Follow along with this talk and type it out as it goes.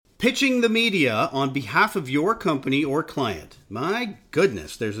Pitching the media on behalf of your company or client. My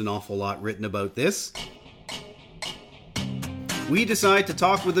goodness, there's an awful lot written about this. We decide to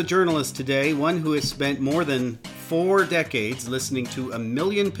talk with a journalist today, one who has spent more than 4 decades listening to 1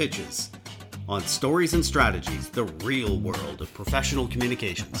 million pitches on stories and strategies, the real world of professional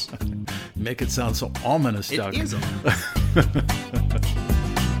communications. Make it sound so ominous, Doug. It is ominous.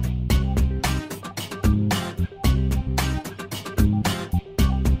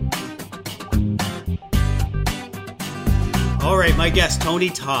 All right, my guest, Tony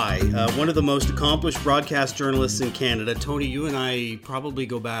Tighe, one of the most accomplished broadcast journalists in Canada. Tony, you and I probably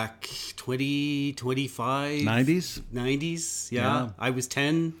go back 20, 25... 90s? 90s, yeah. I was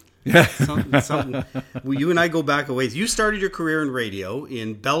 10. Yeah. Something. Well, you and I go back a ways. You started your career in radio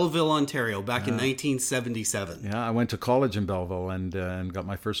in Belleville, Ontario, back in 1977. Yeah, I went to college in Belleville and got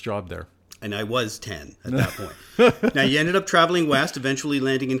my first job there. And I was 10 at that point. Now, you ended up traveling west, eventually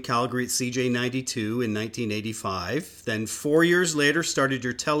landing in Calgary at CJ92 in 1985. Then 4 years later, started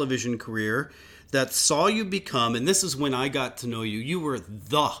your television career that saw you become, and this is when I got to know you, you were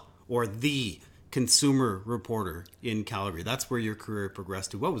the consumer reporter in Calgary. That's where your career progressed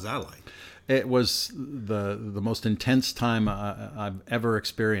to. What was that like? It was the most intense time I've ever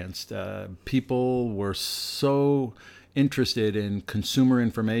experienced. People were so interested in consumer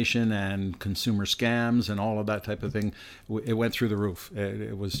information and consumer scams and all of that type of thing. It went through the roof.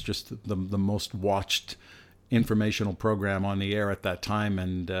 It was just the most watched informational program on the air at that time,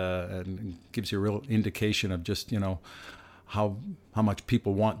 and gives you a real indication of just, how much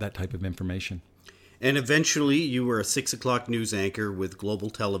people want that type of information. And eventually you were a 6 o'clock news anchor with Global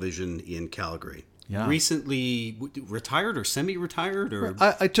Television in Calgary. Yeah. Recently retired or semi-retired? Or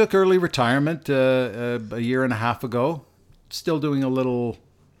I took early retirement a year and a half ago. Still doing a little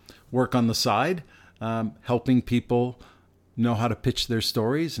work on the side, helping people know how to pitch their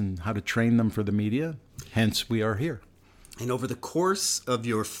stories and how to train them for the media. Hence, we are here. And over the course of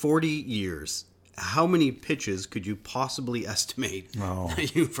your 40 years, how many pitches could you possibly estimate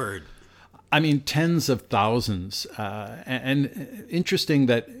that you've heard? I mean, tens of thousands. And interesting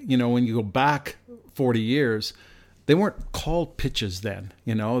that, when you go back 40 years, they weren't called pitches then.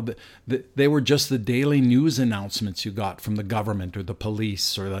 They were just the daily news announcements you got from the government or the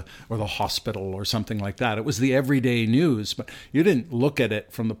police or the hospital or something like that. It was the everyday news, but you didn't look at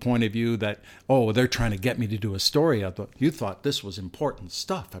it from the point of view that, they're trying to get me to do a story. You thought this was important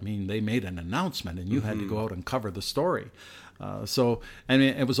stuff. I mean, they made an announcement and you had to go out and cover the story.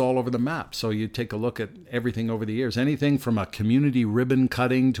 It was all over the map. So you take a look at everything over the years, anything from a community ribbon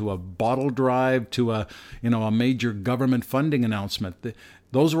cutting to a bottle drive to a major government funding announcement.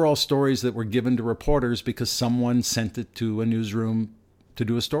 Those were all stories that were given to reporters because someone sent it to a newsroom to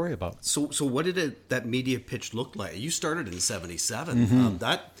do a story about. So what did that media pitch look like? You started in 77.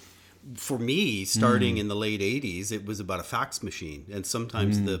 That, for me, starting in the late 80s, it was about a fax machine and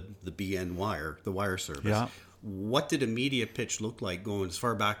sometimes the BN wire, the wire service. Yeah. What did a media pitch look like going as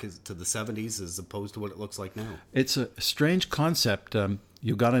far back as to the 70s as opposed to what it looks like now? It's a strange concept.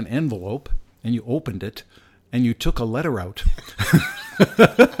 You got an envelope and you opened it and you took a letter out.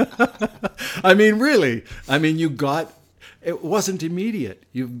 I mean, really. I mean, it wasn't immediate.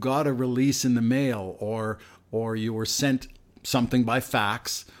 You got a release in the mail or you were sent something by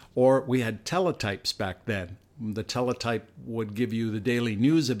fax, or we had teletypes back then. The teletype would give you the daily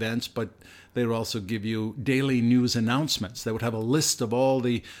news events, but they would also give you daily news announcements. They would have a list of all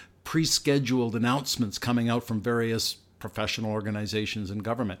the pre-scheduled announcements coming out from various professional organizations and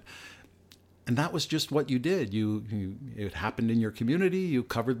government. And that was just what you did. It happened in your community, you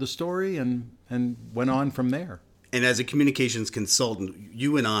covered the story, and went on from there. And as a communications consultant,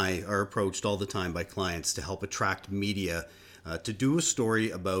 you and I are approached all the time by clients to help attract media to do a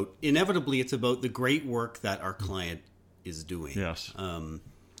story about, inevitably, it's about the great work that our client is doing. Yes.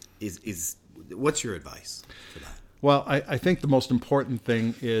 What's your advice for that? Well, I think the most important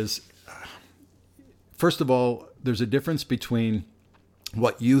thing is, first of all, there's a difference between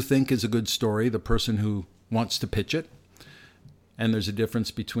what you think is a good story, the person who wants to pitch it, and there's a difference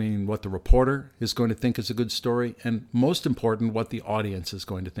between what the reporter is going to think is a good story, and most important, what the audience is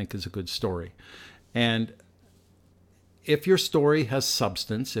going to think is a good story. And if your story has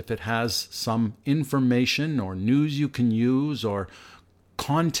substance, if it has some information or news you can use or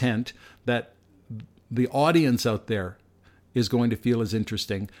content that the audience out there is going to feel is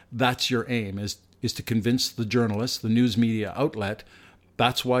interesting, that's your aim, is to convince the journalist, the news media outlet,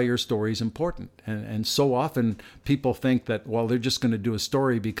 that's why your story is important. And so often people think that, well, they're just going to do a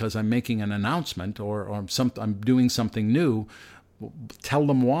story because I'm making an announcement or I'm doing something new. Tell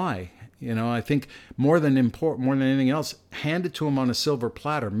them why. You know, I think more than anything else, hand it to them on a silver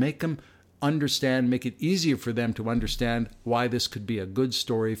platter. Make them understand, make it easier for them to understand why this could be a good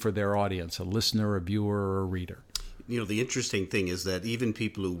story for their audience, a listener, a viewer, or a reader. You know, the interesting thing is that even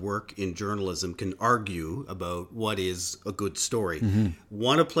people who work in journalism can argue about what is a good story.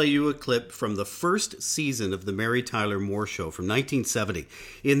 Want to play you a clip from the first season of the Mary Tyler Moore Show from 1970.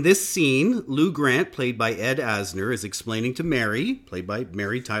 In this scene, Lou Grant, played by Ed Asner, is explaining to Mary, played by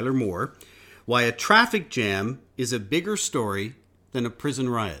Mary Tyler Moore, why a traffic jam is a bigger story than a prison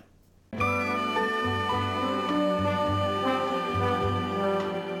riot.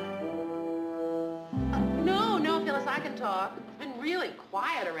 It's been really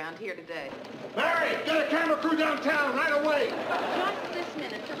quiet around here today. Mary, get a camera crew downtown right away. Just this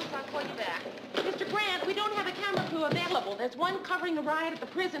minute, Phyllis, I'll call you back. Mr. Grant, we don't have a camera crew available. There's one covering the riot at the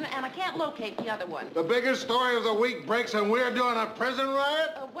prison, and I can't locate the other one. The biggest story of the week breaks, and we're doing a prison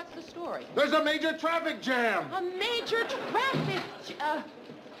riot? What's the story? There's a major traffic jam. A major traffic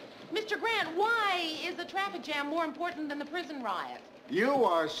Mr. Grant, why is the traffic jam more important than the prison riot? You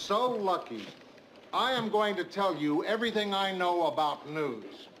are so lucky. I am going to tell you everything I know about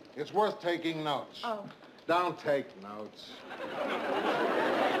news. It's worth taking notes. Oh. Don't take notes.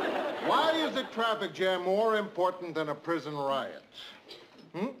 Why is the traffic jam more important than a prison riot?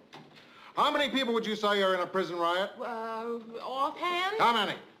 How many people would you say are in a prison riot? Offhand? How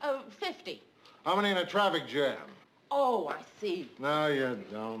many? 50. How many in a traffic jam? Oh, I see. No, you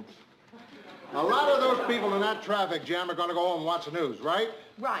don't. A lot of those people in that traffic jam are going to go home and watch the news, right?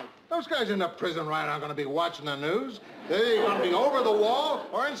 Right. Those guys in the prison riot aren't going to be watching the news. They're going to be over the wall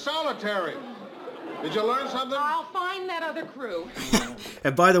or in solitary. Did you learn something? I'll find that other crew.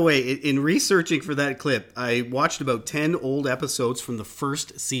 And by the way, in researching for that clip, I watched about 10 old episodes from the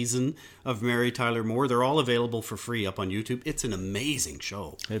first season of Mary Tyler Moore. They're all available for free up on YouTube. It's an amazing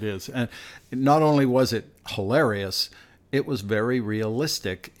show. It is. And not only was it hilarious, it was very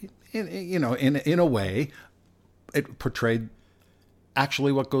realistic. In a way, it portrayed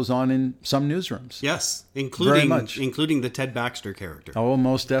actually what goes on in some newsrooms. Yes, Very much. including the Ted Baxter character. Oh,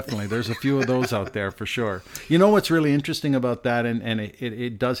 most definitely. There's a few of those out there for sure. You know what's really interesting about that, and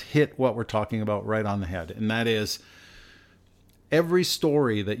it does hit what we're talking about right on the head, and that is every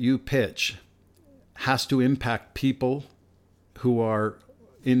story that you pitch has to impact people who are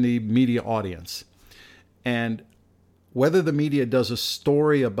in the media audience. And whether the media does a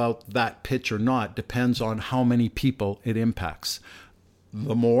story about that pitch or not depends on how many people it impacts.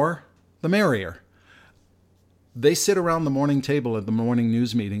 The more, the merrier. They sit around the morning table at the morning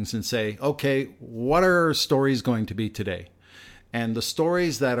news meetings and say, okay, what are our stories going to be today? And the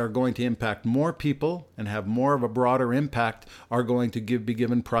stories that are going to impact more people and have more of a broader impact are going to be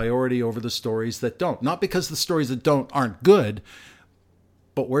given priority over the stories that don't. Not because the stories that don't aren't good,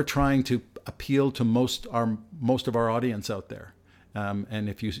 but we're trying to appeal to most of our audience out there. And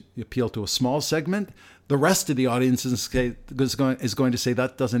if you appeal to a small segment, the rest of the audience is going to say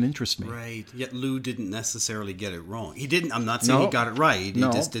that doesn't interest me. Right. Yet Lou didn't necessarily get it wrong. He didn't. I'm not saying he got it right. He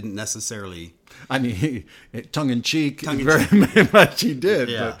just didn't necessarily. I mean, tongue in cheek, very much he did.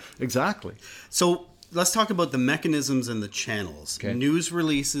 Yeah. But exactly. So let's talk about the mechanisms and the channels. Okay. News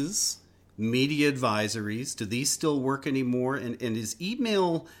releases, media advisories. Do these still work anymore? And is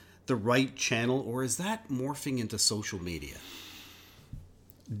email the right channel, or is that morphing into social media?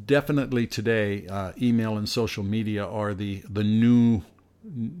 Definitely today, email and social media are the new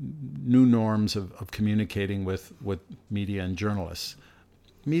norms of communicating with media and journalists.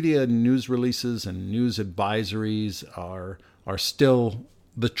 Media news releases and news advisories are still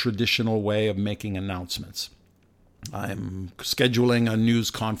the traditional way of making announcements. I'm scheduling a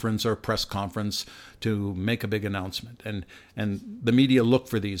news conference or press conference to make a big announcement. And the media look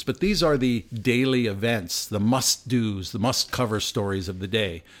for these. But these are the daily events, the must-dos, the must-cover stories of the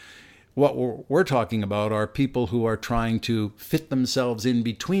day. What we're talking about are people who are trying to fit themselves in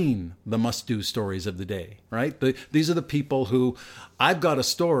between the must-do stories of the day, right? These are the people who, I've got a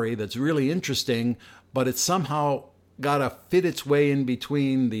story that's really interesting, but it's somehow got to fit its way in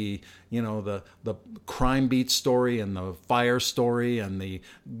between the crime beat story and the fire story and the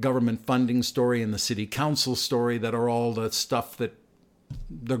government funding story and the city council story that are all the stuff that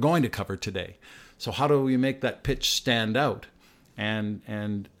they're going to cover today. So how do we make that pitch stand out?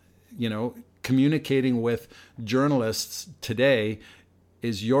 And communicating with journalists today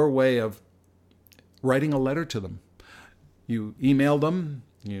is your way of writing a letter to them. You email them,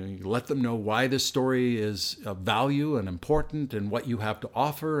 You let them know why this story is of value and important and what you have to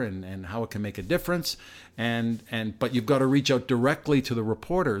offer and how it can make a difference. But you've got to reach out directly to the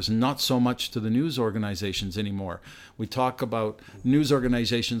reporters, not so much to the news organizations anymore. We talk about news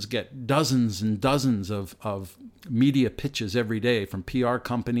organizations get dozens and dozens of media pitches every day from PR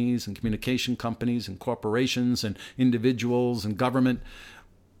companies and communication companies and corporations and individuals and government.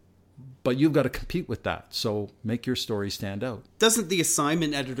 But you've got to compete with that. So make your story stand out. Doesn't the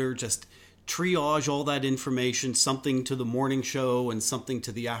assignment editor just triage all that information, something to the morning show and something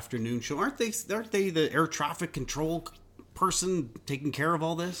to the afternoon show? Aren't they the air traffic control person taking care of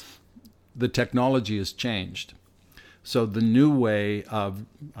all this? The technology has changed. So the new way of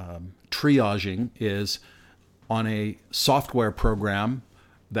triaging is on a software program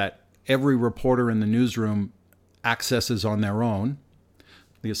that every reporter in the newsroom accesses on their own.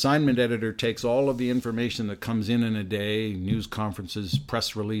 The assignment editor takes all of the information that comes in a day, news conferences,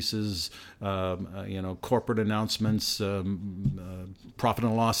 press releases, corporate announcements, profit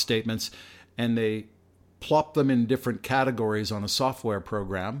and loss statements, and they plop them in different categories on a software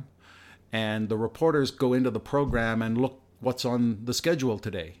program. And the reporters go into the program and look what's on the schedule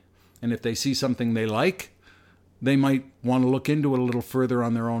today. And if they see something they like, they might want to look into it a little further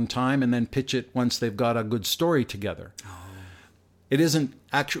on their own time and then pitch it once they've got a good story together. It isn't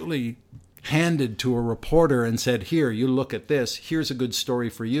actually handed to a reporter and said, here, you look at this, here's a good story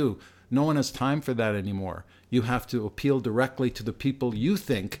for you. No one has time for that anymore. You have to appeal directly to the people you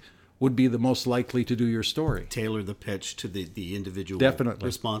think would be the most likely to do your story. Tailor the pitch to the individual Definitely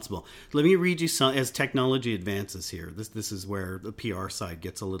responsible. Let me read you some, as technology advances here. This is where the PR side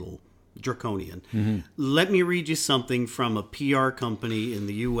gets a little draconian. Mm-hmm. Let me read you something from a PR company in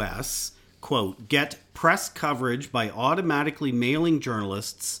the U.S., quote, get press coverage by automatically mailing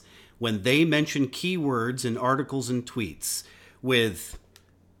journalists when they mention keywords in articles and tweets with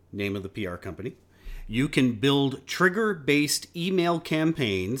name of the PR company. You can build trigger-based email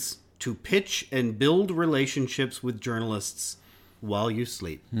campaigns to pitch and build relationships with journalists while you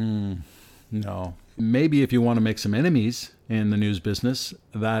sleep. No. Maybe if you want to make some enemies in the news business,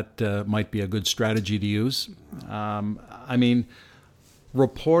 that might be a good strategy to use.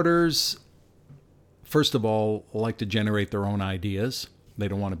 Reporters, first of all, like to generate their own ideas. They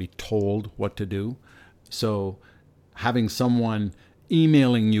don't want to be told what to do. So having someone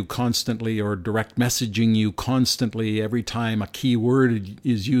emailing you constantly or direct messaging you constantly every time a key word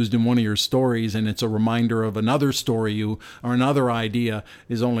is used in one of your stories and it's a reminder of another story or another idea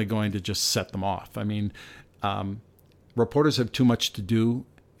is only going to just set them off. Reporters have too much to do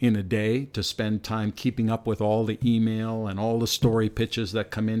in a day to spend time keeping up with all the email and all the story pitches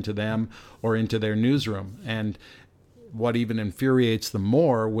that come into them or into their newsroom. And what even infuriates them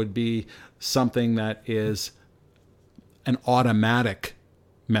more would be something that is an automatic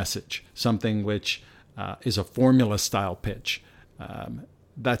message, something which is a formula style pitch.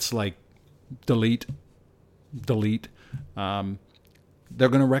 That's like delete. They're going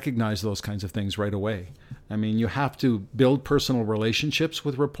to recognize those kinds of things right away. You have to build personal relationships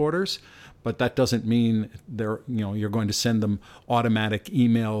with reporters, but that doesn't mean you're going to send them automatic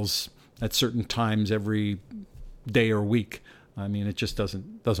emails at certain times every day or week. It just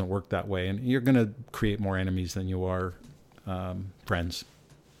doesn't work that way, and you're going to create more enemies than you are friends.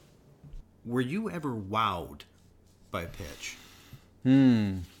 Were you ever wowed by a pitch?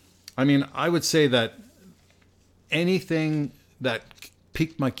 I would say that anything that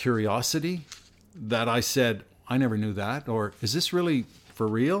piqued my curiosity, that I said, I never knew that, or is this really for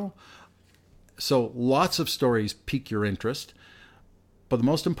real? So lots of stories pique your interest, but the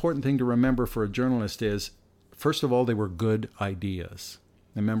most important thing to remember for a journalist is, first of all, they were good ideas.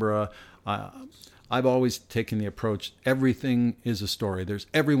 Remember, I've always taken the approach, everything is a story.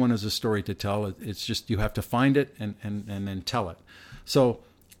 Everyone has a story to tell. It's just you have to find it and then tell it. So,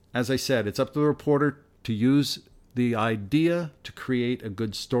 as I said, it's up to the reporter to use the idea to create a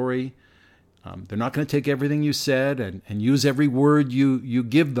good story. They're not going to take everything you said and use every word you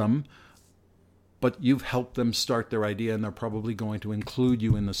give them, but you've helped them start their idea, and they're probably going to include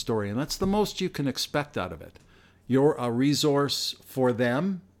you in the story. And that's the most you can expect out of it. You're a resource for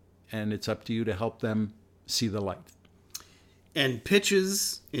them, and it's up to you to help them see the light. And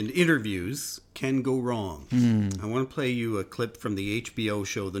pitches and interviews can go wrong. I want to play you a clip from the HBO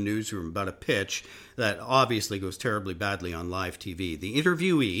show The Newsroom about a pitch that obviously goes terribly badly on live TV. The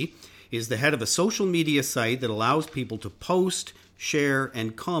interviewee is the head of a social media site that allows people to post, share,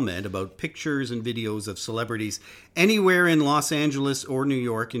 and comment about pictures and videos of celebrities anywhere in Los Angeles or New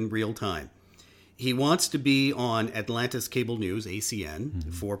York in real time. He wants to be on Atlantis Cable News,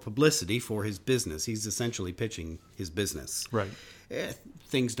 ACN, for publicity for his business. He's essentially pitching his business. Right.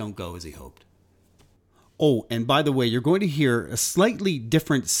 Things don't go as he hoped. Oh, and by the way, you're going to hear a slightly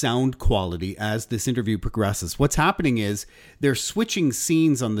different sound quality as this interview progresses. What's happening is they're switching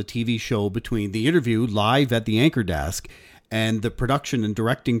scenes on the TV show between the interview live at the anchor desk and the production and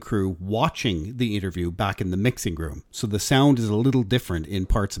directing crew watching the interview back in the mixing room. So the sound is a little different in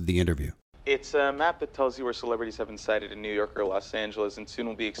parts of the interview. It's a map that tells you where celebrities have been sighted in New York or Los Angeles, and soon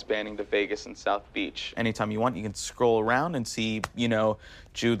we'll be expanding to Vegas and South Beach. Anytime you want, you can scroll around and see,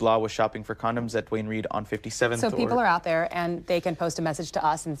 Jude Law was shopping for condoms at Duane Reade on 57th. So people are out there, and they can post a message to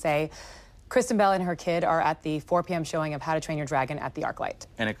us and say, Kristen Bell and her kid are at the 4 p.m. showing of How to Train Your Dragon at the ArcLight.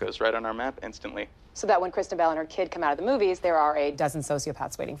 And it goes right on our map instantly. So that when Kristen Bell and her kid come out of the movies, there are a dozen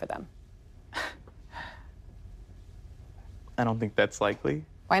sociopaths waiting for them. I don't think that's likely.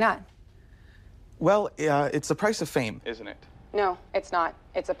 Why not? Well, it's the price of fame, isn't it? No, it's not.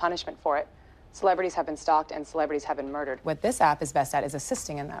 It's a punishment for it. Celebrities have been stalked and celebrities have been murdered. What this app is best at is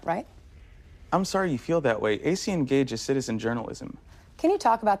assisting in that, right? I'm sorry you feel that way. AC Engage is citizen journalism. Can you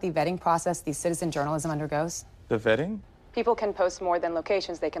talk about the vetting process the citizen journalism undergoes? The vetting? People can post more than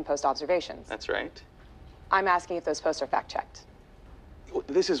locations, they can post observations. That's right. I'm asking if those posts are fact-checked.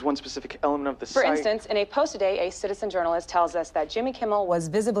 This is one specific element of the For site. instance, in a post today, a citizen journalist tells us that Jimmy Kimmel was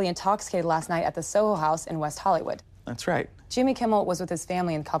visibly intoxicated last night at the Soho House in West Hollywood. That's right. Jimmy Kimmel was with his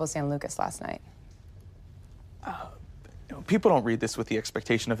family in Cabo San Lucas last night. People don't read this with the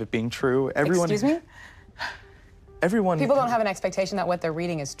expectation of it being true. Excuse me? Everyone... People don't have an expectation that what they're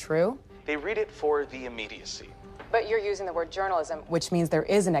reading is true. They read it for the immediacy. But you're using the word journalism, which means there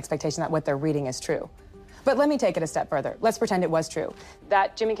is an expectation that what they're reading is true. But let me take it a step further. Let's pretend it was true,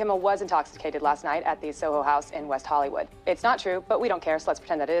 that Jimmy Kimmel was intoxicated last night at the Soho House in West Hollywood. It's not true, but we don't care, so let's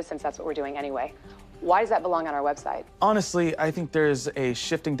pretend that it is, since that's what we're doing anyway. Why does that belong on our website? Honestly, I think there's a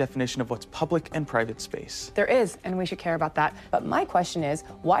shifting definition of what's public and private space. There is, and we should care about that. But my question is,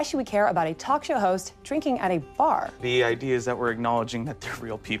 why should we care about a talk show host drinking at a bar? The idea is that we're acknowledging that they're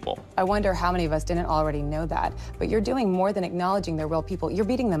real people. I wonder how many of us didn't already know that. But you're doing more than acknowledging they're real people. You're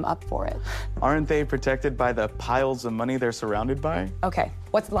beating them up for it. Aren't they protected by the piles of money they're surrounded by? Okay,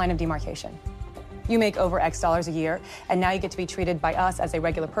 what's the line of demarcation? You make over X dollars a year, and now you get to be treated by us as a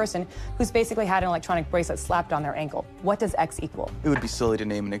regular person who's basically had an electronic bracelet slapped on their ankle. What does X equal? It would be silly to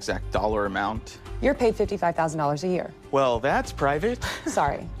name an exact dollar amount. You're paid $55,000 a year. Well, that's private.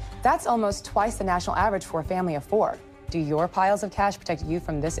 Sorry. That's almost twice the national average for a family of 4. Do your piles of cash protect you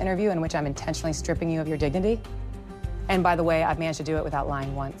from this interview in which I'm intentionally stripping you of your dignity? And by the way, I've managed to do it without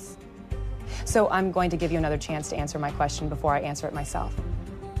lying once. So I'm going to give you another chance to answer my question before I answer it myself.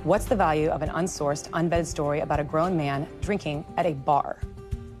 What's the value of an unsourced, unvetted story about a grown man drinking at a bar?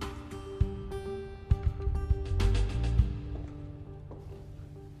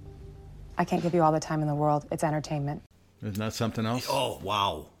 I can't give you all the time in the world. It's entertainment. Isn't that something else? Oh,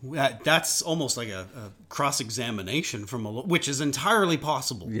 wow. That's almost like a cross-examination from which is entirely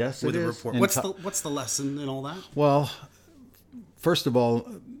possible. Yes, with it a is. report. What's the lesson in all that? Well, first of all,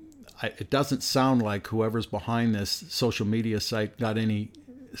 it doesn't sound like whoever's behind this social media site got any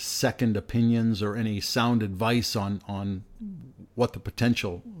second opinions or any sound advice on what the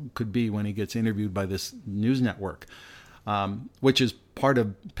potential could be when he gets interviewed by this news network, which is part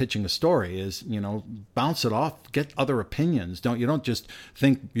of pitching a story is, bounce it off, get other opinions. You don't just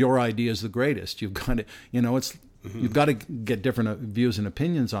think your idea is the greatest. You've got to, you've got to get different views and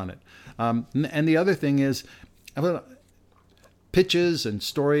opinions on it. And the other thing is, pitches and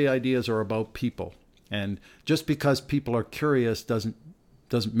story ideas are about people. And just because people are curious doesn't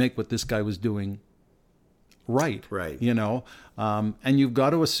make what this guy was doing right. And you've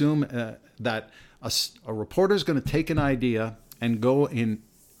got to assume that a reporter is going to take an idea and go in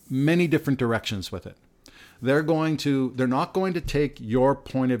many different directions with it. They're not going to take your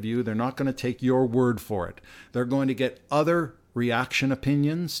point of view. They're not going to take your word for it. They're going to get other reaction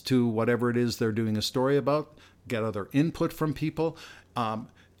opinions to whatever it is they're doing a story about, get other input from people.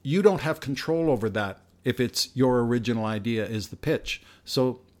 You don't have control over that if it's your original idea is the pitch.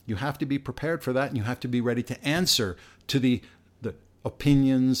 So you have to be prepared for that, and you have to be ready to answer to the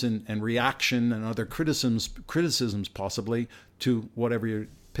opinions and reaction and other criticisms possibly to whatever you're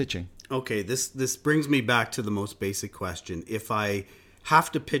pitching. Okay, this brings me back to the most basic question. If I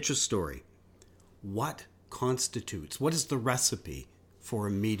have to pitch a story, what is the recipe for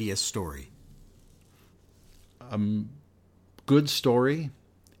a media story? Good story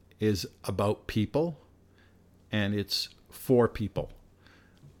is about people, and it's for people.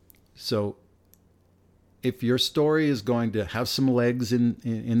 So if your story is going to have some legs in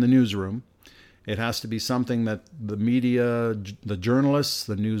the newsroom, It has to be something that the media, the journalists,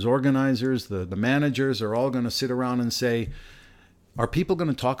 the news organizers, the managers are all going to sit around and say, are people going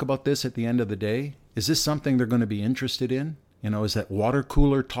to talk about this at the end of the day? Is this something they're going to be interested in? Is that water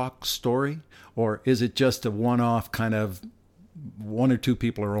cooler talk story? Or is it just a one-off kind of one or two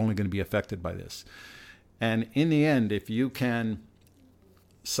people are only going to be affected by this? And in the end, if you can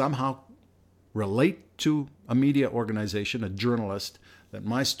somehow relate to a media organization, a journalist, that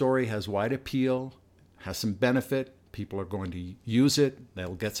my story has wide appeal, has some benefit, people are going to use it,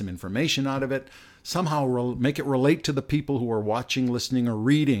 they'll get some information out of it, somehow make it relate to the people who are watching, listening, or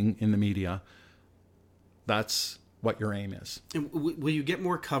reading in the media, that's what your aim is. And will you get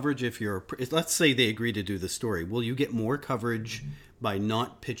more coverage if let's say they agree to do the story, will you get more coverage by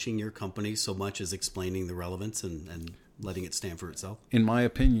not pitching your company so much as explaining the relevance and letting it stand for itself? In my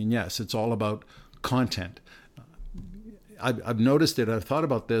opinion, yes. It's all about content. I've noticed it. I've thought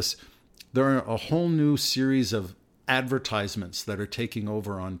about this. There are a whole new series of advertisements that are taking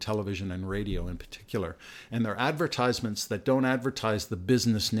over on television and radio in particular. And they're advertisements that don't advertise the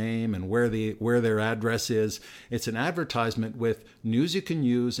business name and where their address is. It's an advertisement with news you can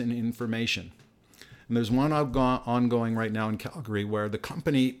use and information. And there's one ongoing right now in Calgary where the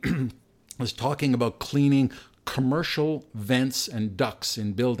company is talking about cleaning commercial vents and ducts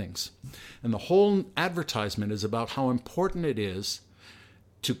in buildings. And the whole advertisement is about how important it is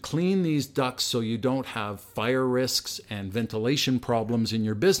to clean these ducts so you don't have fire risks and ventilation problems in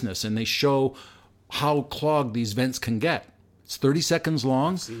your business. And they show how clogged these vents can get. It's 30 seconds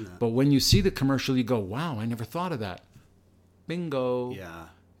long, but when you see the commercial, you go, wow, I never thought of that. Bingo. Yeah.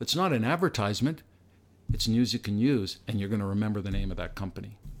 It's not an advertisement. It's news you can use, and you're going to remember the name of that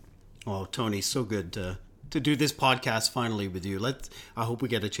company. Oh, Tony, so good to do this podcast finally with you. I hope we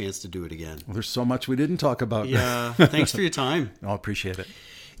get a chance to do it again. Well, there's so much we didn't talk about. Yeah, thanks for your time. I appreciate it.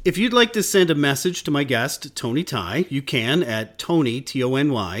 If you'd like to send a message to my guest, Tony Tighe, you can at Tony,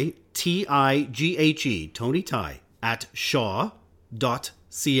 Tony, Tighe, Tony Tighe, at shaw.ca.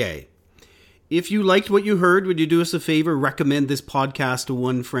 If you liked what you heard, would you do us a favor, recommend this podcast to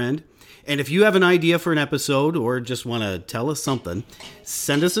one friend? And if you have an idea for an episode or just want to tell us something,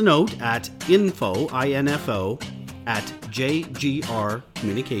 send us a note at info, at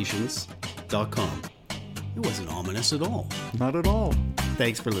jgrcommunications.com. It wasn't ominous at all. Not at all.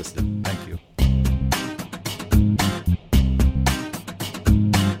 Thanks for listening. Thank you.